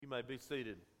may be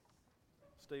seated.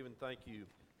 Stephen, thank you.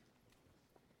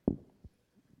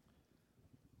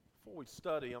 Before we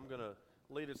study, I'm going to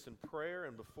lead us in prayer,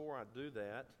 and before I do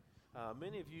that,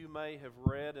 many of you may have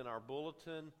read in our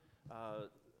bulletin,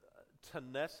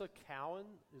 Tanessa Cowan.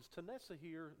 Is Tanessa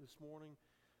here this morning?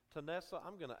 Tanessa,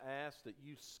 I'm going to ask that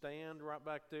you stand right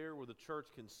back there where the church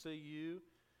can see you,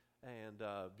 and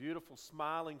beautiful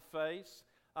smiling face.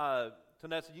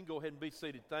 Tanessa, you can go ahead and be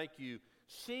seated. Thank you.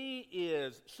 She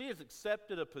has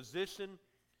accepted a position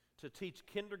to teach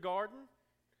kindergarten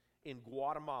in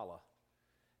Guatemala.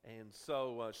 And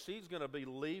so she's going to be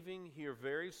leaving here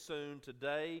very soon.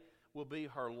 Today will be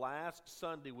her last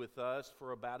Sunday with us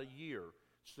for about a year.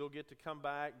 She'll get to come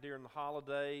back during the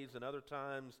holidays and other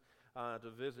times to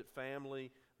visit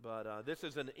family. But this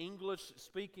is an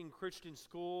English-speaking Christian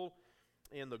school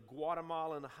in the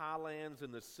Guatemalan highlands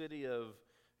in the city of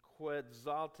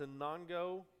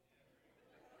Quetzaltenango.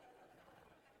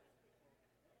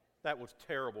 That was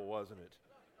terrible, wasn't it?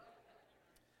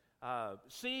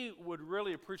 She would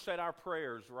really appreciate our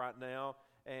prayers right now.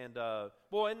 And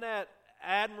boy, isn't that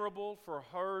admirable for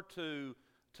her to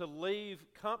leave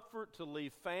comfort, to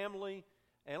leave family.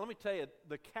 And let me tell you,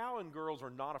 the Cowan girls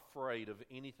are not afraid of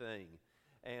anything.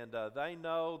 And they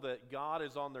know that God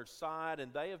is on their side,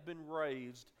 and they have been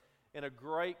raised in a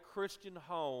great Christian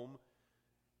home.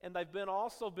 And they've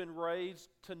also been raised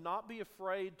to not be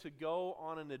afraid to go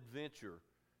on an adventure,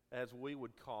 as we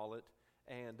would call it.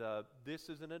 And this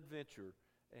is an adventure.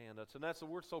 And Tanessa,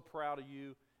 we're so proud of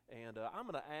you. And I'm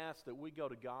going to ask that we go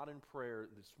to God in prayer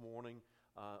this morning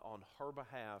on her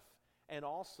behalf, and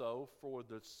also for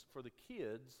the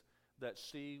kids that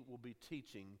she will be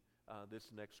teaching this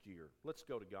next year. Let's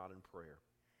go to God in prayer.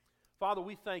 Father,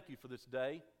 we thank you for this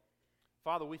day.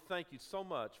 Father, we thank you so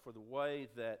much for the way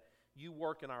that you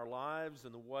work in our lives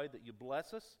and the way that you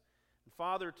bless us. And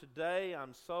Father, today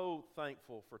I'm so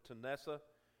thankful for Tanessa,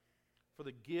 for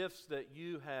the gifts that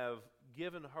you have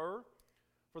given her,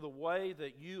 for the way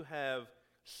that you have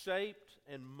shaped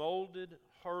and molded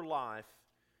her life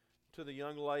to the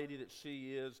young lady that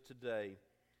she is today.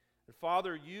 And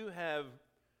Father, you have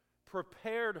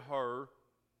prepared her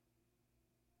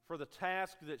for the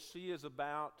task that she is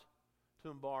about to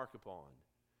embark upon.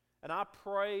 And I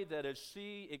pray that as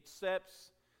she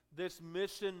accepts this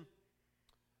mission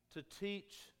to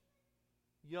teach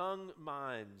young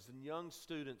minds and young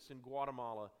students in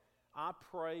Guatemala, I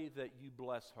pray that you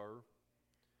bless her.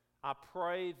 I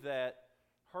pray that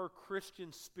her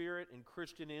Christian spirit and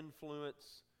Christian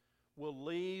influence will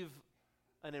leave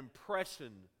an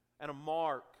impression and a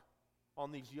mark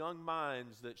on these young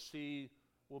minds that she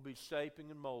will be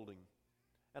shaping and molding.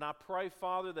 And I pray,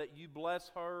 Father, that you bless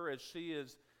her as she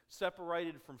is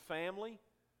separated from family.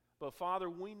 But Father,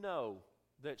 we know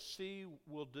that she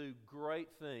will do great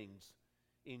things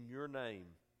in your name.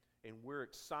 And we're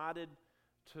excited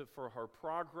for her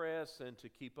progress and to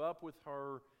keep up with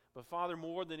her. But Father,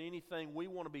 more than anything, we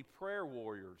want to be prayer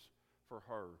warriors for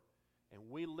her. And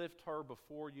we lift her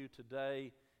before you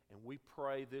today, and we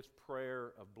pray this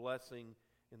prayer of blessing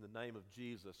in the name of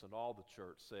Jesus. And all the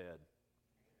church said,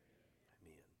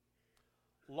 Amen.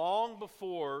 Long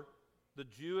before the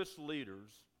Jewish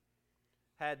leaders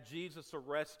had Jesus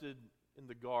arrested in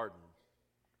the garden,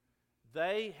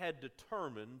 they had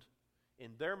determined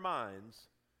in their minds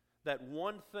that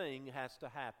one thing has to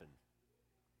happen.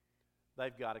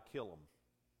 They've got to kill him.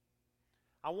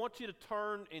 I want you to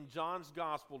turn in John's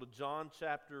Gospel to John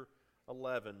chapter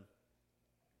 11. And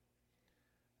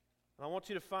I want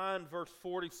you to find verse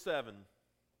 47.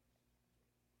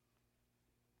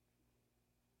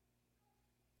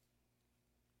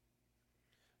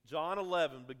 John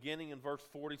 11, beginning in verse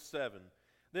 47.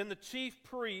 Then the chief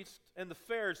priests and the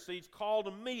Pharisees called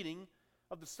a meeting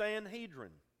of the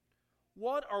Sanhedrin.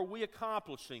 What are we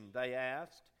accomplishing? They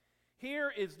asked.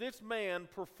 Here is this man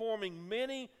performing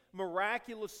many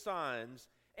miraculous signs,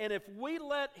 and if we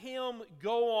let him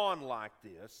go on like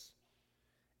this,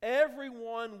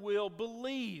 everyone will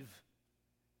believe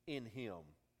in him.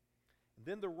 And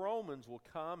then the Romans will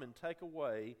come and take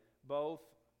away both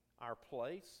our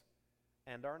place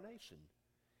and our nation.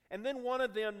 And then one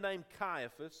of them, named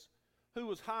Caiaphas, who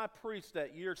was high priest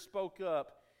that year, spoke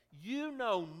up, "You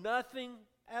know nothing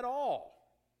at all."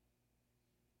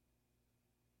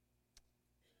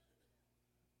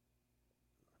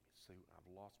 Let me see, I've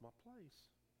lost my place.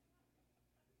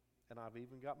 And I've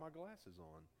even got my glasses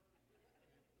on.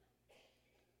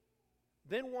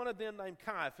 Then one of them, named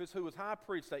Caiaphas, who was high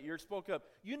priest that year, spoke up,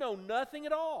 "You know nothing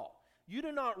at all. You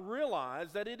do not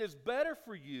realize that it is better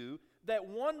for you that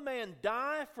one man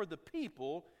die for the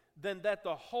people than that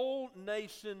the whole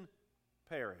nation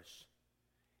perish."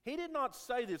 He did not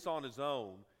say this on his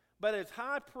own, but as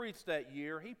high priest that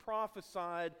year, he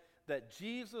prophesied that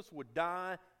Jesus would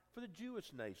die for the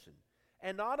Jewish nation,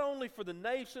 and not only for the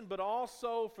nation, but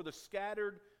also for the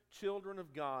scattered children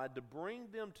of God, to bring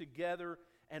them together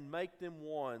and make them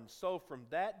one. So from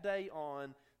that day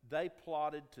on, they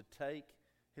plotted to take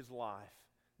his life.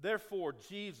 Therefore,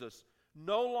 Jesus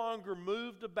no longer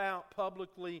moved about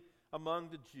publicly among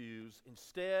the Jews.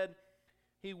 Instead,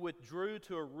 he withdrew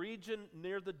to a region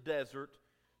near the desert,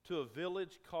 to a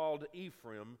village called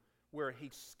Ephraim, where he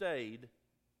stayed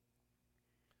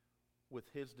with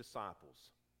his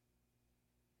disciples.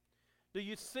 Do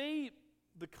you see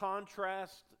the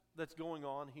contrast that's going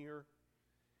on here?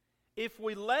 If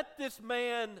we let this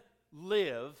man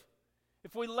live,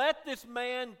 if we let this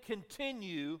man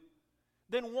continue,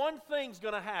 then one thing's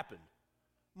going to happen.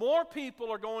 More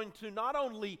people are going to not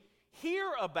only hear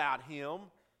about him,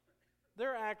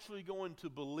 they're actually going to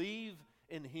believe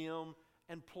in him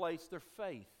and place their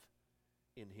faith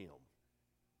in him.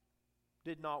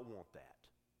 Did not want that.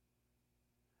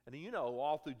 And you know,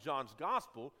 all through John's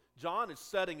gospel, John is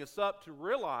setting us up to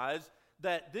realize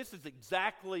that this is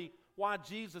exactly why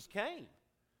Jesus came,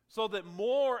 so that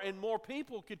more and more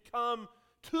people could come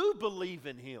to believe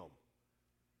in him.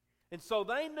 And so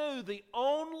they knew the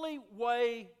only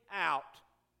way out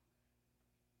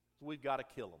is we've got to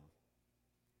kill him.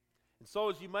 And so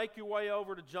as you make your way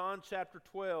over to John chapter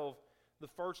 12, the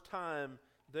first time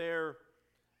there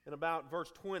in about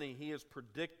verse 20, he is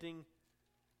predicting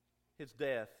his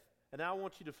death. And now I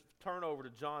want you to turn over to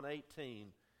John 18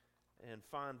 and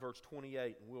find verse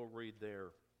 28, and we'll read there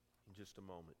in just a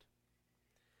moment.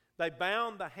 They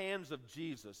bound the hands of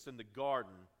Jesus in the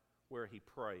garden where he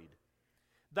prayed.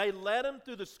 They led him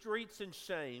through the streets in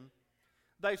shame.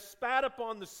 They spat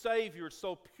upon the Savior,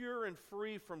 so pure and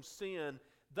free from sin.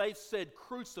 They said,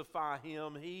 "Crucify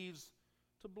him, he's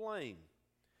to blame."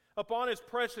 Upon his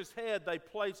precious head they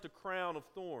placed a crown of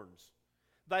thorns.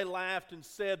 They laughed and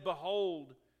said,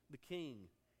 "Behold the King."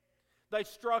 They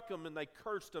struck him and they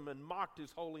cursed him and mocked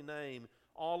his holy name.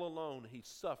 All alone he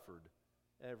suffered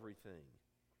everything.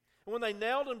 And when they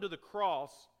nailed him to the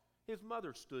cross, his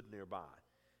mother stood nearby.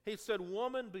 He said,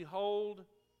 "Woman, behold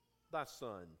thy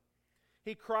son."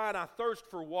 He cried, "I thirst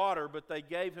for water," but they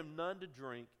gave him none to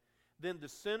drink. Then the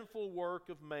sinful work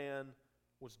of man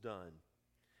was done.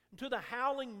 And to the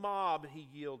howling mob he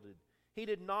yielded. He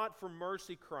did not for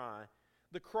mercy cry.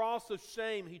 The cross of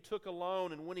shame he took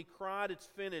alone, and when he cried, "It's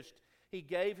finished," he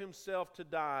gave himself to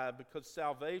die, because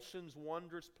salvation's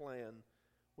wondrous plan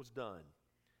was done.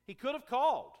 He could have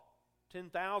called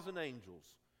 10,000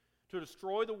 angels to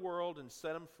destroy the world and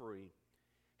set them free.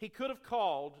 He could have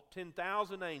called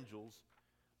 10,000 angels,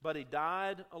 but he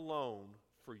died alone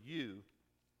for you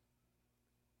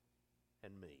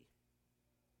and me.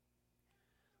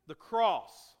 The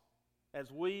cross,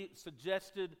 as we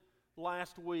suggested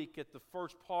last week at the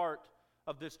first part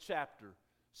of this chapter,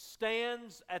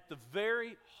 stands at the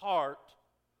very heart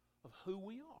of who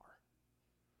we are.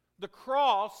 The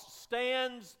cross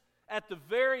stands at the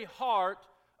very heart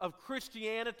of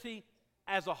Christianity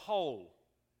as a whole.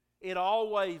 It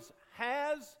always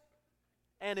has,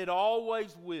 and it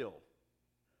always will.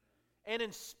 And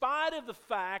in spite of the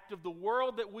fact of the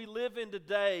world that we live in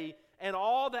today and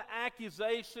all the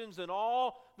accusations and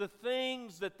all the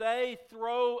things that they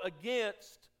throw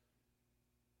against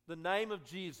the name of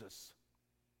Jesus,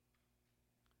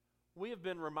 we have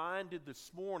been reminded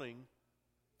this morning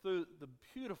through the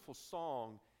beautiful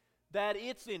song that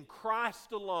it's in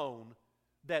Christ alone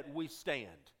that we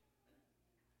stand.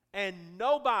 And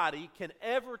nobody can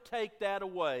ever take that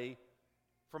away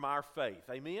from our faith.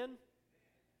 Amen?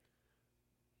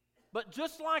 But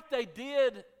just like they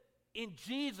did in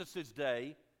Jesus'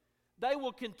 day, they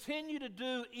will continue to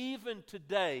do even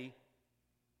today.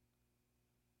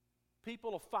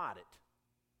 People will fight it.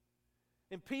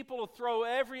 And people will throw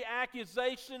every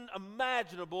accusation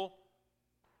imaginable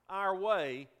our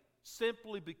way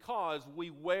simply because we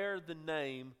wear the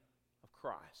name of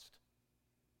Christ.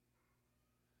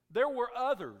 There were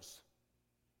others.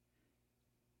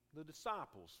 The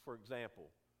disciples, for example.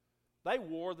 They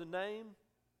wore the name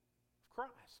of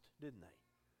Christ, didn't they?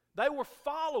 They were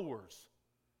followers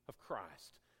of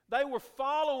Christ. They were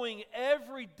following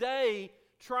every day,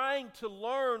 trying to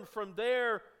learn from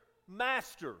their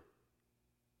master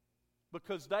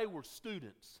because they were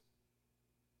students.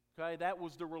 Okay, that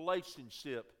was the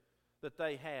relationship that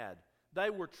they had. They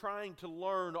were trying to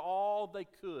learn all they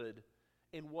could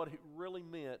in what it really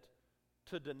meant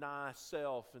to deny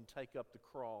self and take up the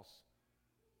cross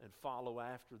and follow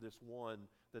after this one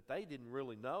that they didn't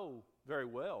really know very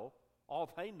well. All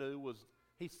they knew was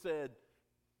he said,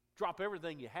 drop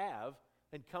everything you have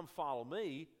and come follow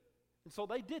me. And so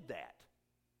they did that.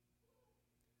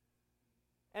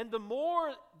 And the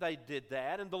more they did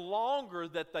that, and the longer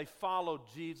that they followed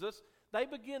Jesus, they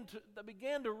began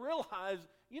to realize,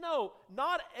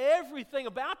 not everything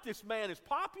about this man is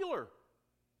popular.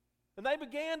 And they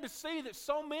began to see that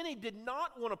so many did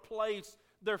not want to place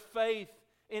their faith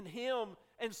in him.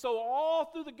 And so all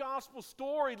through the gospel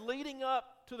story leading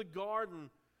up to the garden,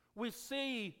 we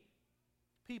see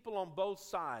people on both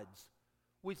sides.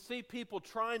 We see people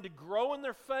trying to grow in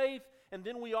their faith, and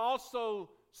then we also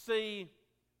see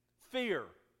fear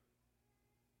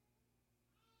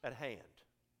at hand.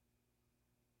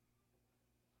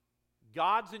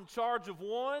 God's in charge of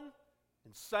one,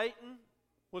 and Satan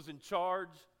was in charge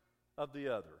of the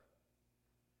other.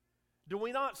 Do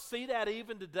we not see that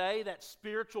even today, that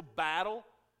spiritual battle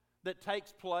that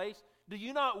takes place? Do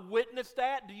you not witness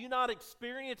that? Do you not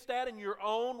experience that in your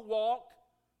own walk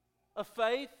of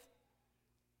faith?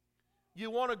 You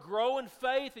want to grow in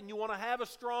faith, and you want to have a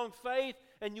strong faith,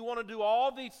 and you want to do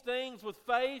all these things with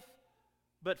faith,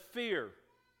 but fear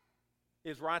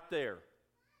is right there.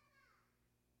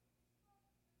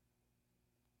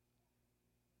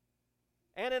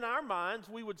 And in our minds,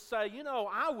 we would say,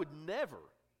 I would never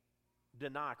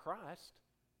deny Christ.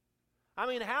 I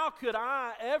mean, how could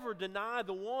I ever deny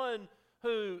the one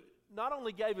who not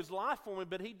only gave his life for me,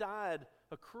 but he died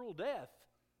a cruel death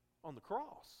on the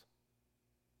cross?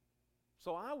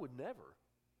 So I would never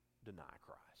deny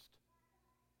Christ.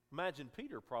 Imagine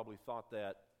Peter probably thought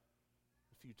that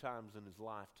a few times in his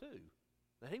life too,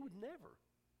 that he would never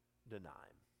deny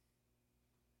him.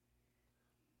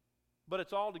 But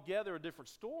it's altogether a different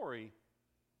story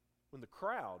when the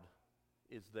crowd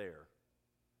is there.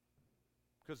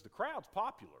 Because the crowd's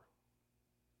popular.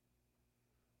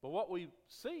 But what we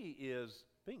see is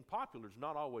being popular is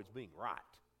not always being right,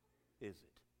 is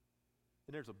it?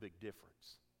 And there's a big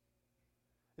difference.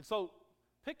 And so,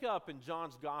 pick up in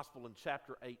John's Gospel in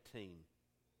chapter 18,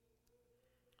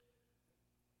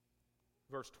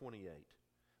 verse 28.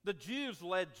 The Jews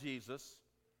led Jesus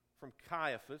from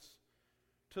Caiaphas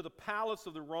to the palace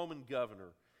of the Roman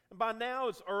governor. And by now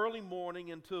it's early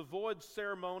morning, and to avoid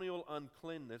ceremonial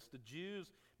uncleanness, the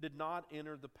Jews did not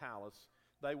enter the palace.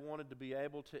 They wanted to be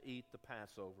able to eat the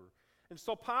Passover. And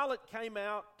so Pilate came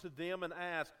out to them and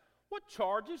asked, "What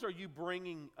charges are you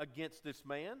bringing against this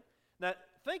man?" Now,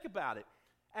 think about it.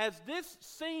 As this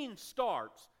scene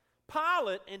starts,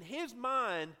 Pilate, in his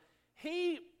mind,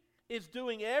 he is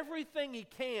doing everything he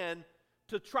can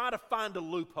to try to find a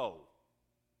loophole.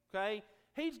 Okay?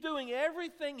 He's doing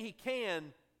everything he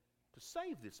can to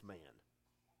save this man.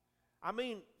 I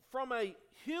mean, from a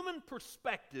human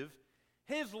perspective,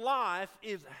 his life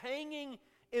is hanging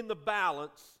in the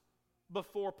balance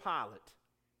before Pilate.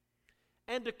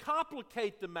 And to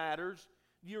complicate the matters,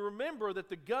 you remember that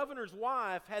the governor's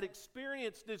wife had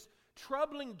experienced this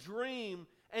troubling dream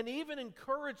and even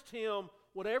encouraged him,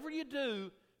 whatever you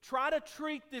do, try to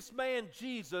treat this man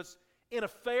Jesus in a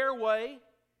fair way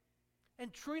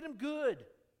and treat him good.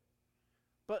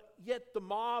 But yet the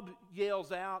mob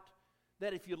yells out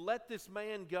that if you let this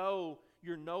man go,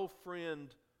 you're no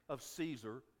friend of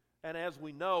Caesar. And as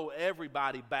we know,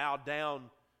 everybody bowed down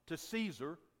to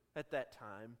Caesar at that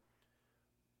time.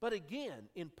 But again,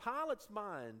 in Pilate's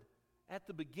mind, at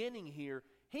the beginning here,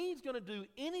 he's going to do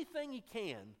anything he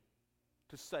can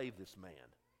to save this man.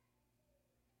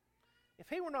 If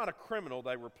he were not a criminal,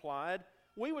 they replied,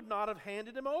 we would not have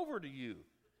handed him over to you.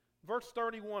 Verse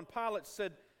 31, Pilate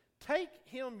said, "Take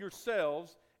him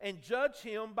yourselves and judge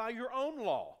him by your own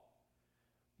law."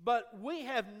 "But we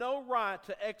have no right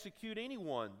to execute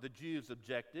anyone," the Jews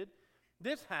objected.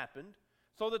 This happened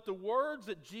so that the words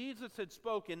that Jesus had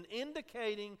spoken,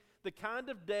 indicating the kind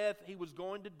of death he was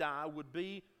going to die, would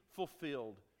be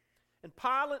fulfilled. And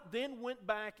Pilate then went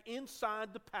back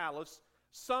inside the palace,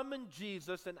 summoned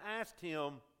Jesus, and asked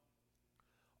him,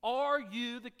 "Are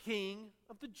you the king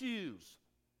of the Jews?"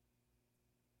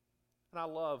 And I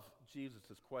love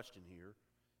Jesus' question here.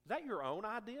 Is that your own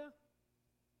idea?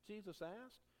 Jesus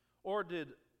asked. Or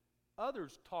did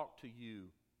others talk to you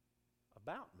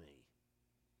about me?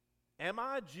 Am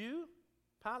I a Jew?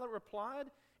 Pilate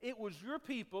replied. It was your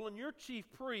people and your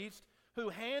chief priest who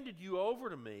handed you over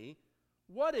to me.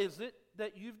 What is it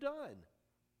that you've done?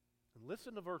 And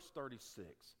listen to verse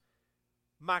 36.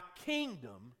 My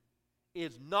kingdom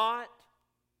is not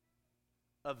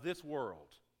of this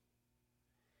world.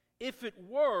 If it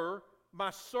were,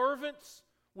 my servants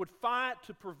would fight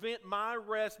to prevent my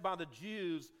arrest by the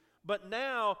Jews, but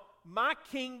now my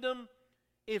kingdom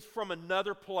is from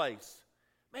another place.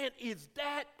 Man, is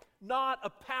that not a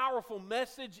powerful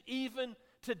message even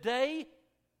today?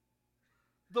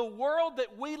 The world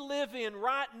that we live in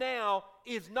right now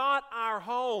is not our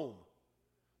home.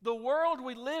 The world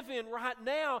we live in right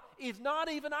now is not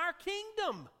even our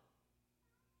kingdom.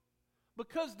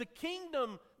 Because the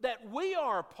kingdom that we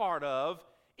are a part of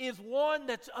is one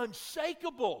that's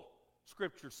unshakable,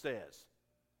 Scripture says.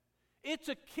 It's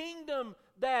a kingdom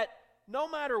that no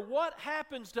matter what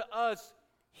happens to us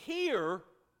here,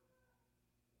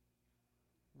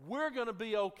 we're going to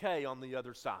be okay on the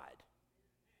other side.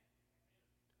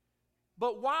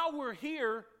 But while we're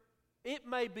here, it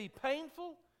may be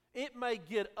painful, it may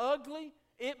get ugly,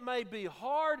 it may be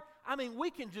hard. I mean,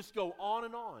 we can just go on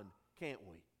and on, can't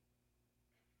we?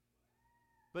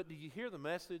 But do you hear the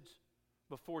message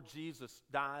before Jesus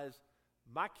dies?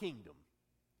 My kingdom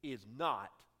is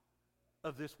not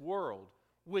of this world,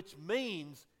 which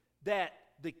means that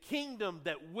the kingdom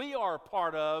that we are a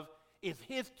part of is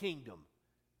His kingdom.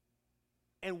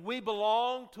 And we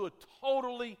belong to a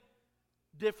totally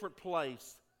different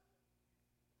place.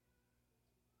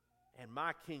 And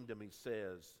my kingdom, he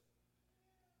says,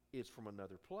 is from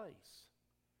another place.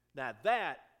 Now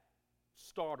that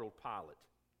startled Pilate.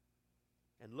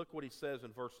 And look what he says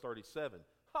in verse 37.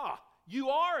 "Ha, you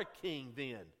are a king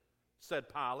then," said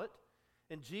Pilate.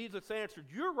 And Jesus answered,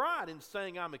 "You're right in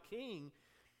saying I'm a king.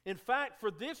 In fact,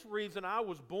 for this reason I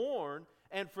was born,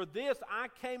 and for this I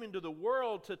came into the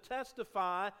world to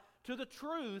testify to the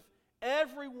truth.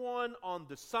 Everyone on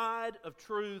the side of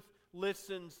truth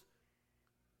listens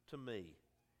to me."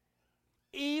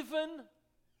 Even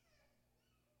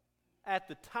at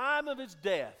the time of his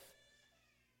death,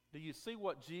 do you see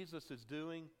what Jesus is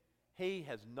doing? He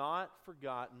has not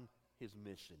forgotten his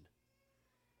mission.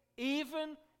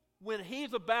 Even when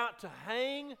he's about to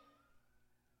hang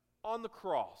on the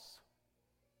cross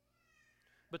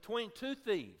between two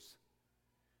thieves,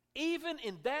 even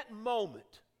in that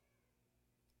moment,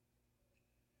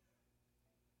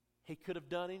 he could have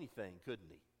done anything, couldn't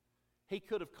he? He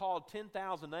could have called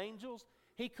 10,000 angels.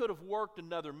 He could have worked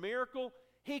another miracle.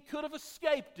 He could have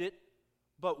escaped it.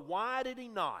 But why did he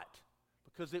not?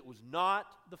 Because it was not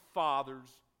the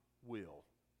Father's will.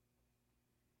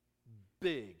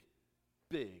 Big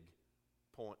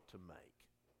point to make.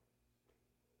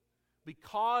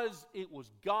 Because it was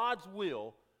God's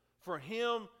will for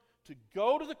him to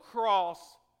go to the cross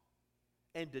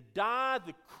and to die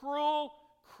the cruel,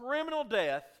 criminal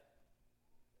death,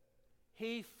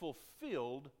 he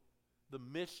fulfilled the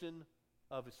mission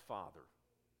of his Father.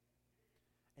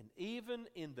 And even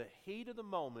in the heat of the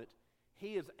moment,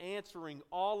 he is answering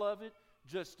all of it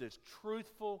just as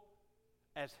truthful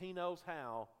as he knows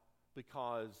how,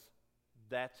 because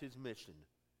that's his mission.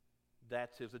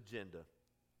 That's his agenda.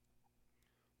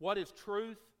 What is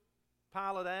truth?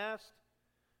 Pilate asked.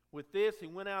 With this, he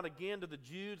went out again to the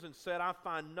Jews and said, "I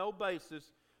find no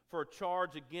basis for a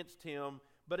charge against him,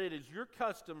 but it is your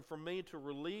custom for me to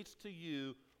release to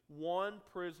you one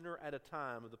prisoner at a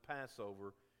time of the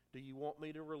Passover. Do you want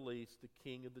me to release the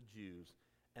King of the Jews?"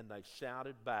 And they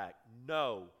shouted back,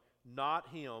 "No, not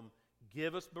him.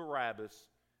 Give us Barabbas."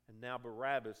 And now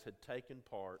Barabbas had taken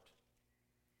part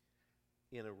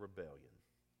in a rebellion.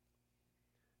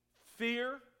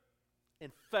 Fear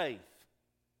and faith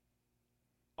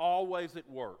always at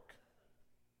work,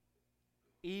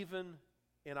 even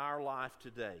in our life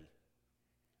today.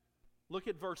 Look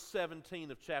at verse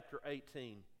 17 of chapter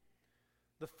 18.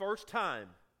 The first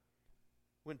time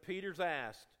when Peter's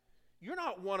asked, "You're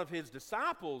not one of his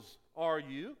disciples, are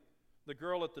you?" the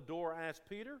girl at the door asked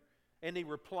Peter, and he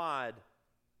replied,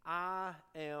 "I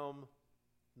am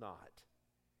not."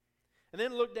 And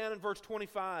then look down in verse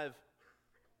 25.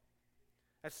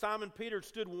 As Simon Peter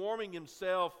stood warming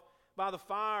himself by the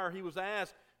fire, he was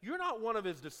asked, "You're not one of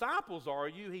his disciples, are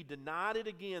you?" He denied it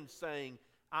again, saying,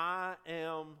 "I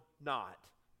am not."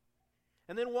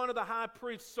 And then one of the high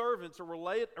priest's servants, a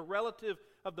relative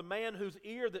of the man whose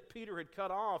ear that Peter had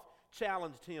cut off,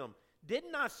 challenged him.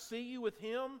 "Didn't I see you with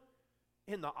him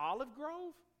in the olive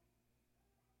grove?"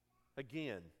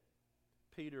 Again,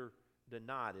 Peter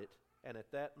denied it, and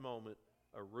at that moment,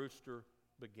 a rooster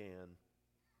began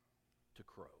to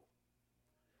crow.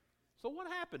 So what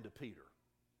happened to Peter?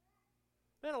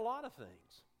 Man, a lot of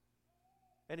things.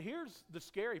 And here's the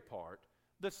scary part.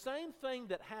 The same thing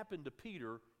that happened to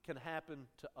Peter can happen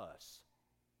to us.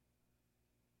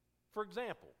 For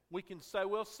example, we can say,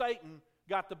 well, Satan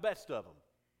got the best of him.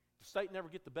 Does Satan ever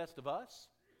get the best of us?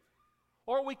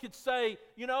 Or we could say,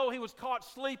 he was caught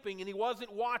sleeping and he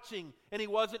wasn't watching and he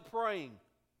wasn't praying.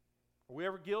 Are we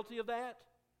ever guilty of that?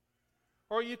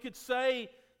 Or you could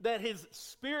say that his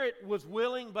spirit was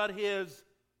willing but his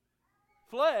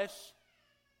flesh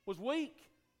was weak.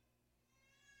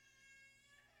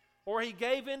 Or he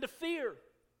gave in to fear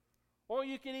Or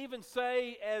you can even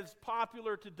say, as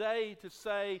popular today, to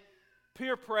say,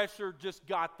 peer pressure just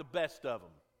got the best of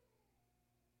them.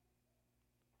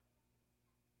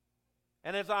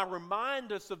 And as I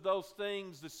remind us of those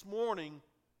things this morning,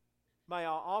 may I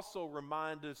also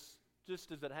remind us, just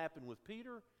as it happened with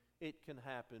Peter, it can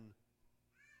happen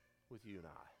with you and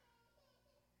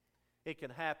I. It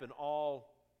can happen all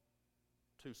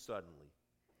too suddenly.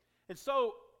 And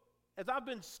so, as I've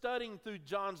been studying through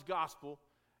John's Gospel,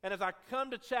 and as I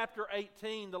come to chapter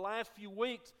 18, the last few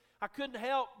weeks, I couldn't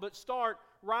help but start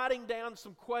writing down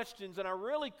some questions, and I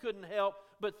really couldn't help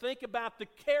but think about the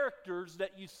characters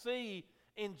that you see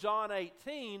in John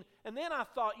 18. And then I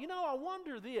thought, I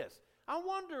wonder this. I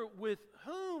wonder with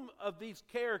whom of these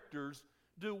characters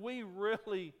do we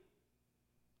really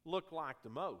look like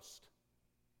the most?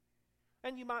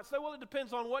 And you might say, well, it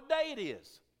depends on what day it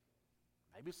is.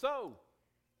 Maybe so.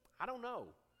 I don't know.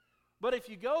 But if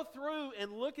you go through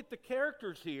and look at the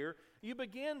characters here, you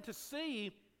begin to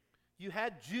see you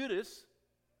had Judas,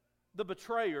 the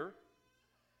betrayer.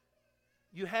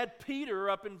 You had Peter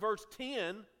up in verse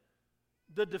 10,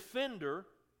 the defender.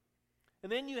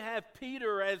 And then you have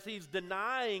Peter as he's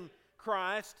denying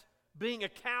Christ, being a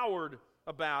coward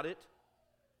about it.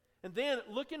 And then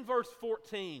look in verse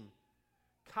 14.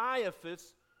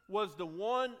 Caiaphas was the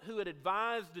one who had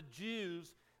advised the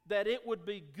Jews that it would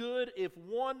be good if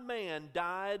one man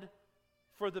died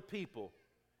for the people.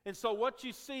 And so what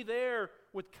you see there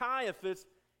with Caiaphas,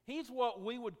 he's what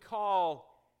we would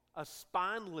call a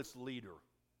spineless leader.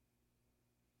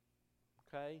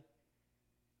 Okay?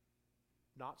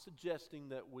 Not suggesting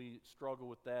that we struggle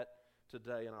with that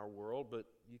today in our world, but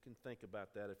you can think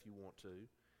about that if you want to.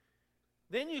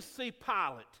 Then you see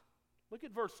Pilate. Look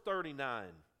at verse 39.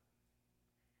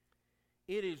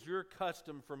 It is your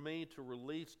custom for me to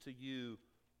release to you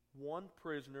one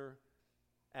prisoner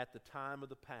at the time of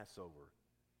the Passover.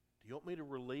 Do you want me to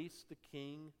release the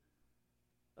king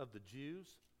of the Jews?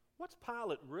 What's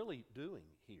Pilate really doing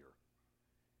here?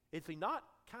 Is he not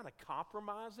kind of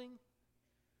compromising?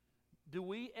 Do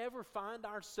we ever find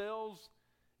ourselves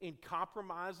in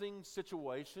compromising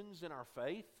situations in our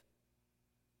faith?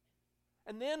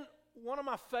 And then one of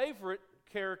my favorite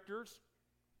characters,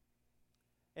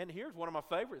 and here's one of my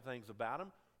favorite things about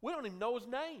him, we don't even know his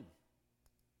name.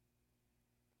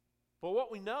 But what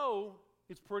we know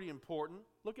is pretty important.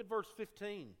 Look at verse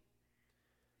 15.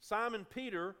 Simon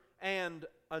Peter and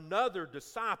another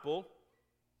disciple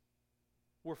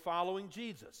were following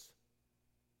Jesus.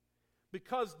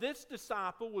 Because this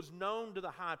disciple was known to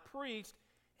the high priest,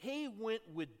 he went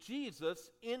with Jesus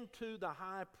into the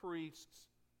high priest's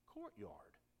courtyard.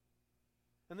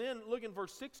 And then look in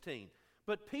verse 16.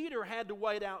 But Peter had to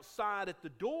wait outside at the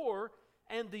door,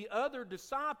 and the other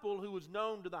disciple who was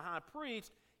known to the high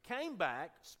priest came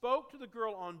back, spoke to the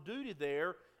girl on duty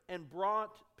there, and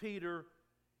brought Peter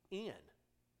in.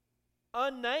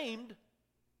 Unnamed,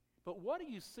 but what do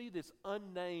you see this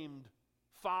unnamed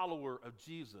follower of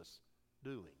Jesus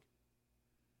doing?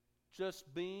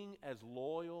 Just being as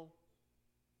loyal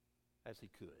as he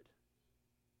could.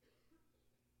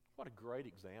 What a great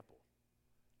example.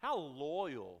 How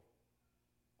loyal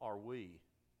are we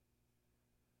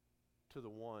to the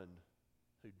one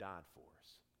who died for us?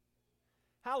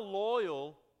 How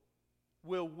loyal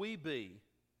will we be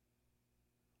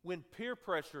when peer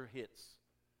pressure hits,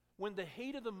 when the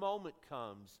heat of the moment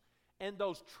comes, and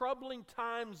those troubling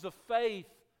times of faith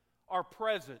are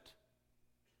present?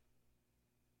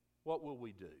 What will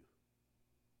we do?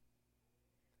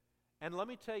 And let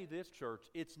me tell you this, church,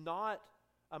 it's not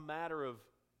a matter of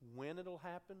when it'll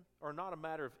happen, or not a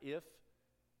matter of if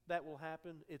that will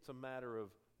happen. It's a matter of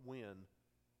when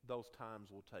those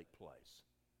times will take place.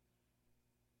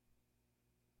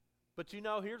 But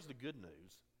here's the good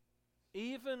news.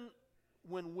 Even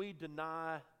when we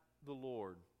deny the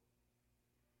Lord,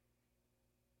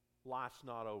 life's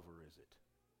not over, is it?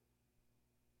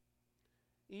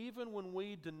 Even when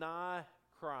we deny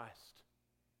Christ,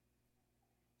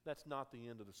 that's not the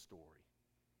end of the story.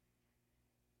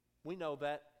 We know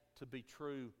that to be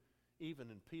true even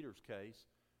in Peter's case.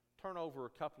 Turn over a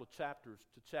couple of chapters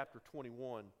to chapter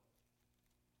 21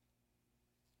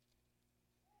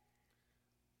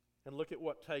 and look at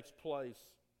what takes place.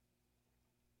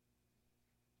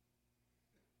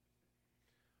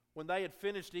 When they had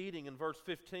finished eating, in verse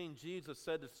 15, Jesus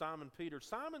said to Simon Peter,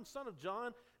 Simon, son of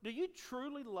John, do you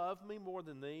truly love me more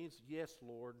than these? Yes,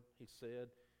 Lord, he said,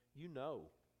 you know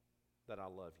that I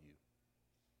love you.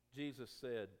 Jesus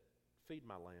said, feed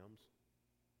my lambs.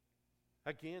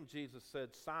 Again, Jesus said,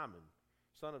 Simon,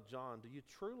 son of John, do you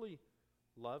truly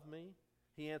love me?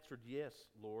 He answered, yes,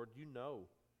 Lord, you know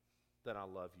that I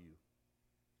love you.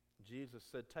 Jesus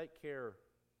said, "Take care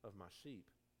of my sheep."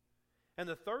 And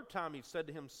the third time he said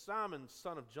to him, "Simon,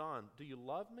 son of John, do you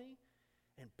love me?"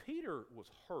 And Peter was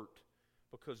hurt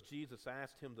because Jesus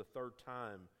asked him the third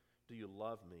time, "Do you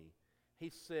love me?" He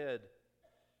said,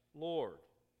 "Lord,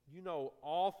 you know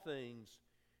all things.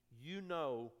 You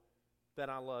know that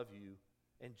I love you."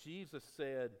 And Jesus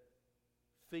said,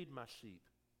 "Feed my sheep."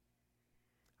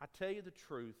 I tell you the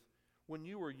truth, when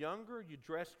you were younger, you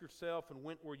dressed yourself and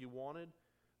went where you wanted.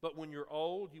 But when you're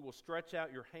old, you will stretch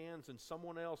out your hands and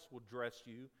someone else will dress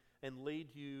you and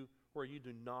lead you where you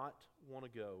do not want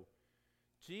to go.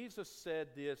 Jesus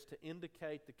said this to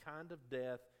indicate the kind of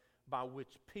death by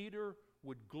which Peter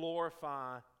would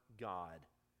glorify God.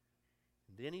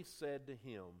 And then he said to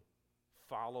him,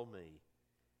 "Follow me."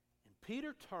 And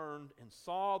Peter turned and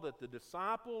saw that the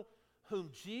disciple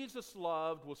whom Jesus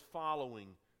loved was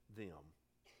following them.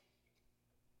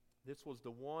 This was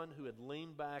the one who had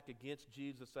leaned back against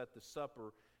Jesus at the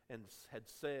supper and had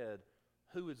said,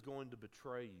 "Who is going to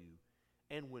betray you?"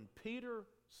 And when Peter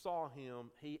saw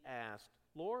him, he asked,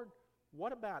 "Lord,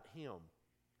 what about him?"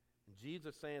 And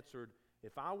Jesus answered,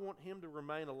 "If I want him to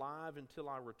remain alive until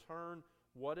I return,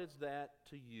 what is that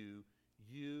to you?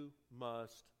 You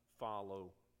must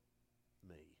follow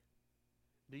me."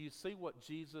 Do you see what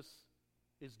Jesus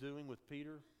is doing with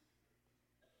Peter?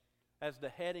 As the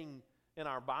heading in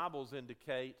our Bibles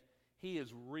indicate, he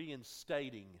is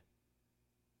reinstating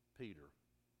Peter.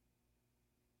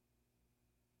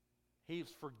 He's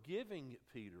forgiving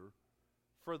Peter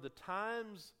for the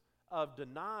times of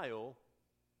denial,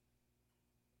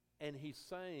 and he's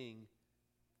saying,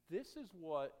 this is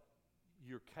what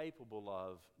you're capable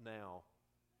of now.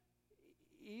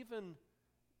 Even,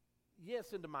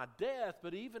 yes, into my death,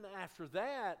 but even after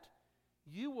that,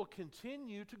 you will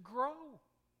continue to grow.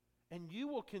 And you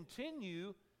will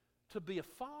continue to be a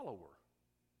follower.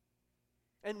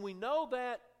 And we know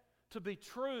that to be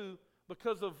true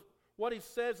because of what he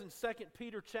says in 2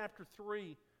 Peter chapter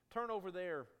 3. Turn over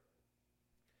there.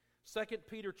 2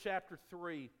 Peter chapter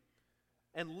 3.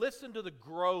 And listen to the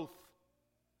growth,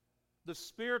 the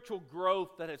spiritual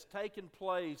growth that has taken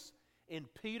place in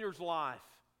Peter's life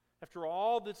after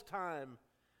all this time.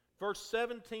 Verse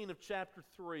 17 of chapter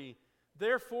 3.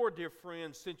 "Therefore, dear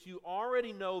friends, since you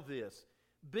already know this,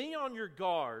 be on your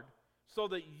guard so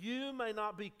that you may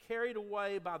not be carried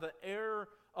away by the error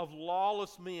of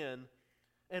lawless men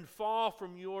and fall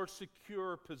from your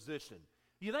secure position."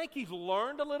 You think he's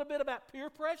learned a little bit about peer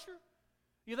pressure?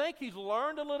 You think he's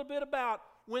learned a little bit about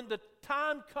when the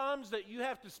time comes that you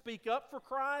have to speak up for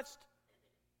Christ?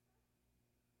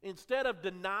 Instead of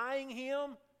denying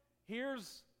him,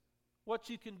 here's what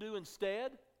you can do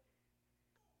instead.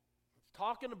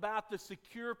 Talking about the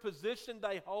secure position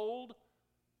they hold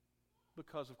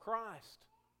because of Christ.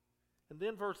 And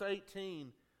then verse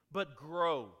 18, "But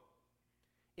grow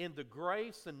in the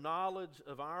grace and knowledge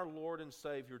of our Lord and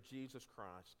Savior Jesus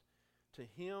Christ. To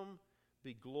him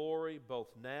be glory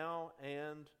both now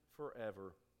and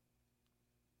forever.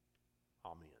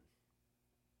 Amen."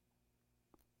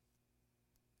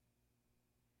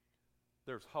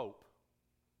 There's hope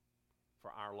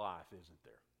for our life, isn't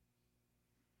there?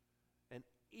 And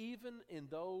even in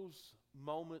those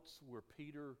moments where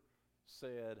Peter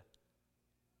said,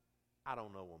 "I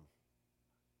don't know him,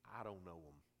 I don't know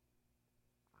him,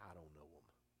 I don't know him,"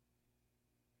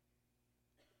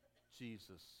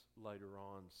 Jesus later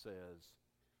on says,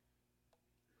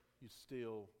 "You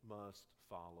still must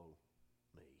follow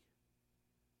me."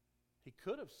 He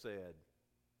could have said,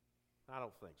 "I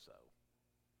don't think so.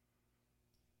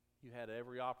 You had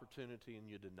every opportunity and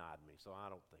you denied me, so I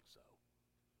don't think so."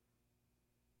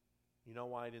 You know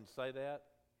why he didn't say that?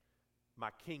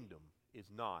 My kingdom is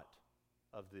not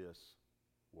of this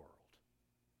world.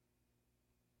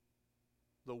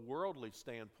 The worldly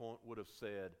standpoint would have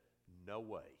said, no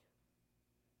way.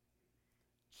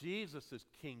 Jesus'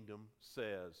 kingdom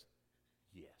says,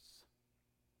 yes.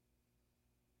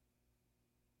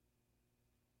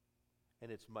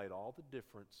 And it's made all the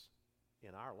difference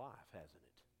in our life, hasn't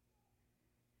it?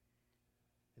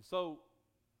 And so,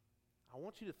 I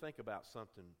want you to think about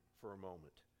something for a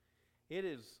moment. It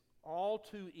is all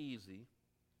too easy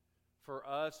for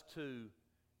us to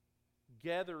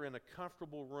gather in a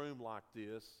comfortable room like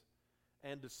this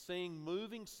and to sing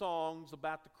moving songs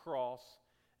about the cross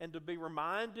and to be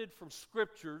reminded from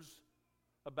scriptures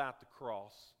about the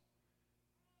cross.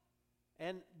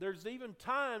 And there's even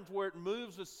times where it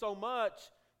moves us so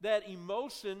much that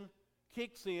emotion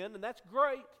kicks in, and that's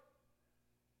great.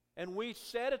 And we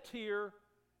shed a tear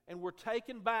and we're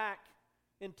taken back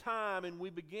in time and we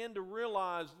begin to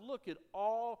realize, look at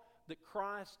all that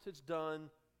Christ has done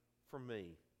for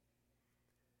me.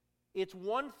 It's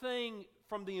one thing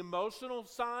from the emotional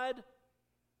side,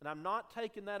 and I'm not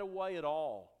taking that away at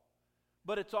all.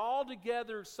 But it's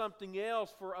altogether something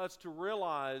else for us to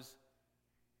realize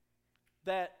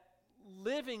that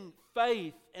living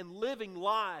faith and living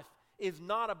life is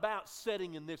not about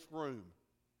sitting in this room.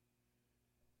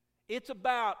 It's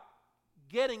about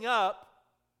getting up,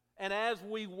 and as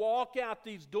we walk out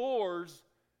these doors,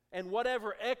 and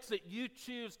whatever exit you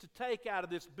choose to take out of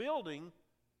this building,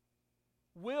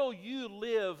 will you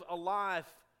live a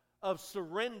life of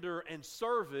surrender and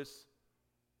service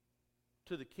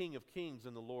to the King of Kings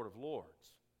and the Lord of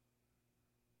Lords?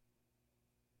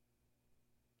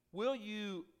 Will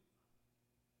you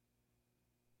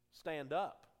stand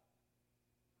up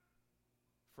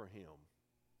for Him?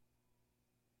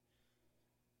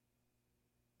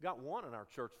 Got one in our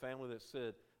church family that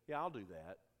said, yeah, I'll do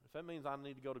that. If that means I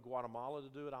need to go to Guatemala to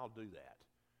do it, I'll do that.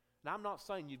 Now, I'm not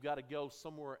saying you've got to go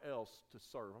somewhere else to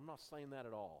serve. I'm not saying that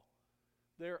at all.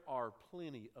 There are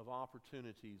plenty of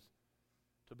opportunities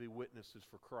to be witnesses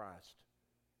for Christ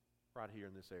right here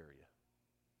in this area.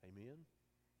 Amen?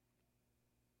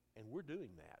 And we're doing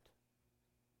that.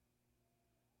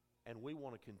 And we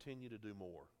want to continue to do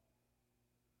more.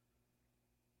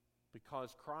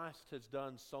 Because Christ has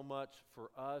done so much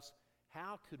for us,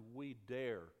 how could we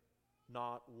dare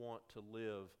not want to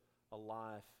live a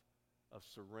life of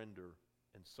surrender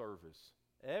and service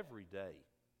every day?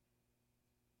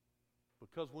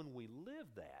 Because when we live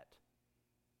that,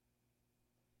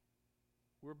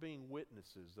 we're being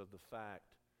witnesses of the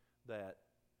fact that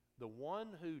the one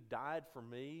who died for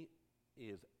me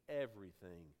is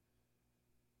everything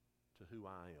to who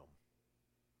I am.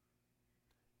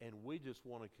 And we just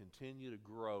want to continue to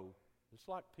grow, just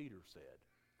like Peter said,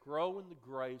 grow in the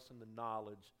grace and the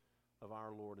knowledge of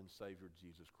our Lord and Savior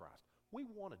Jesus Christ. We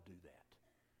want to do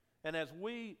that. And as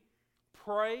we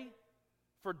pray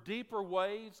for deeper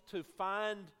ways to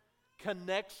find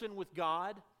connection with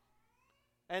God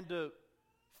and to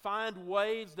find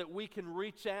ways that we can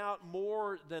reach out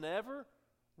more than ever,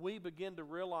 we begin to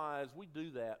realize we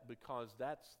do that because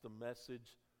that's the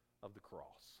message of the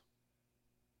cross.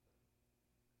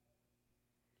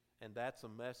 And that's a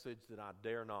message that I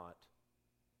dare not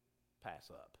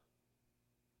pass up.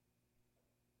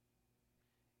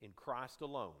 In Christ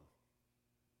alone,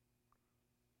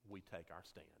 we take our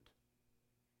stand.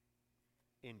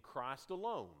 In Christ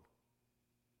alone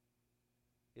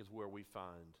is where we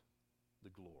find the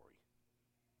glory.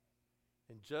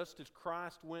 And just as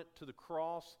Christ went to the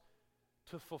cross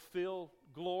to fulfill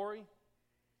glory,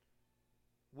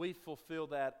 we fulfill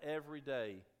that every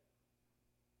day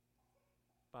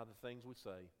by the things we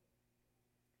say,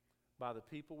 by the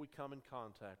people we come in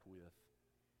contact with,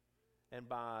 and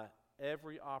by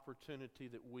every opportunity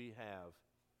that we have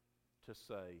to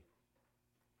say,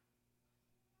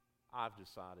 I've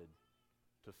decided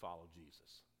to follow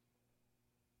Jesus.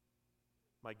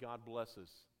 May God bless us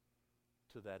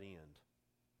to that end.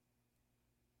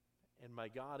 And may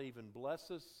God even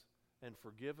bless us and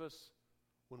forgive us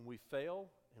when we fail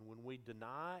and when we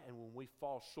deny and when we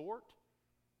fall short.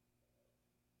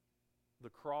 The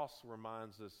cross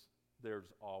reminds us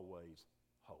there's always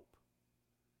hope.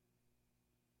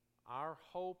 Our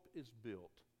hope is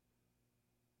built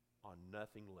on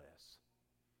nothing less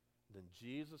than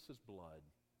Jesus' blood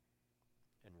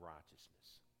and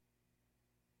righteousness.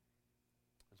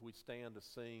 As we stand to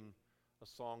sing a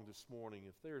song this morning,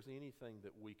 if there's anything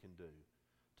that we can do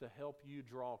to help you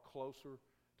draw closer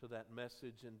to that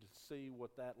message and to see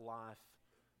what that life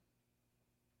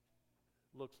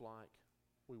looks like,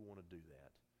 we want to do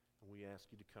that. And we ask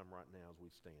you to come right now as we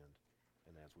stand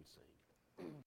and as we sing.